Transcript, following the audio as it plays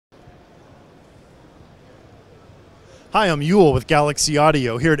Hi, I'm Yule with Galaxy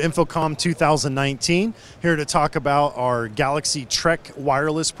Audio here at InfoComm 2019, here to talk about our Galaxy Trek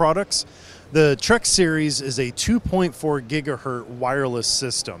wireless products. The Trek series is a 2.4 gigahertz wireless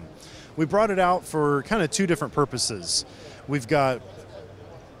system. We brought it out for kind of two different purposes. We've got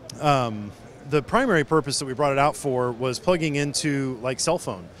the primary purpose that we brought it out for was plugging into like cell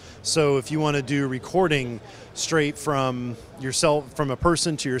phone. So if you want to do recording straight from a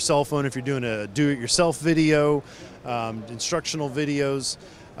person to your cell phone, if you're doing a do-it-yourself video, instructional videos,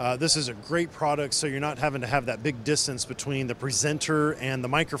 this is a great product, so you're not having to have that big distance between the presenter and the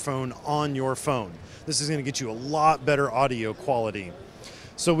microphone on your phone. This is going to get you a lot better audio quality.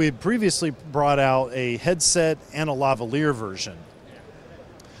 So we had previously brought out a headset and a lavalier version.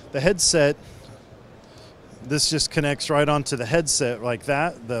 The headset, this just connects right onto the headset like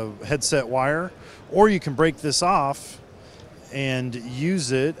that, the headset wire, or you can break this off and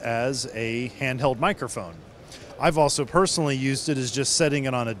use it as a handheld microphone. I've also personally used it as just setting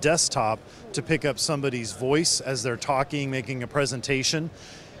it on a desktop to pick up somebody's voice as they're talking, making a presentation.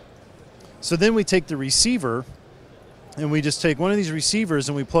 So then we take the receiver and we just take one of these receivers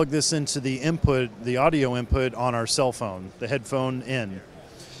and we plug this into the input, the audio input on our cell phone, the headphone in,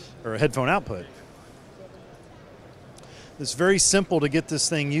 or a headphone output. It's very simple to get this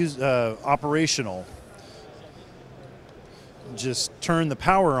thing operational. Just turn the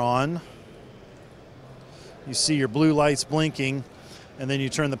power on. You see your blue lights blinking, and then you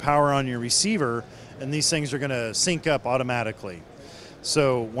turn the power on your receiver, and these things are going to sync up automatically.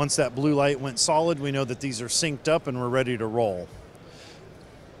 So once that blue light went solid, we know that these are synced up and we're ready to roll.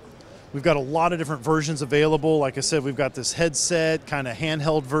 We've got a lot of different versions available. Like I said, we've got this headset, kind of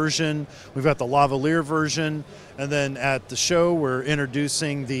handheld version. We've got the lavalier version. And then at the show, we're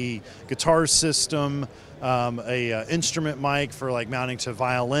introducing the guitar system, a instrument mic for like mounting to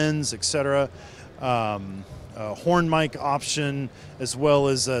violins, etc. A horn mic option, as well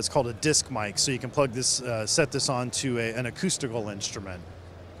as it's called a disc mic. So you can plug this, set this onto an acoustical instrument.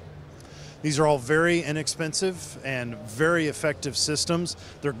 These are all very inexpensive and very effective systems.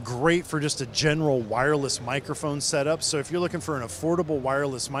 They're great for just a general wireless microphone setup. So if you're looking for an affordable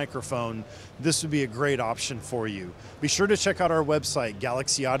wireless microphone, this would be a great option for you. Be sure to check out our website,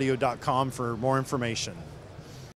 galaxyaudio.com, for more information.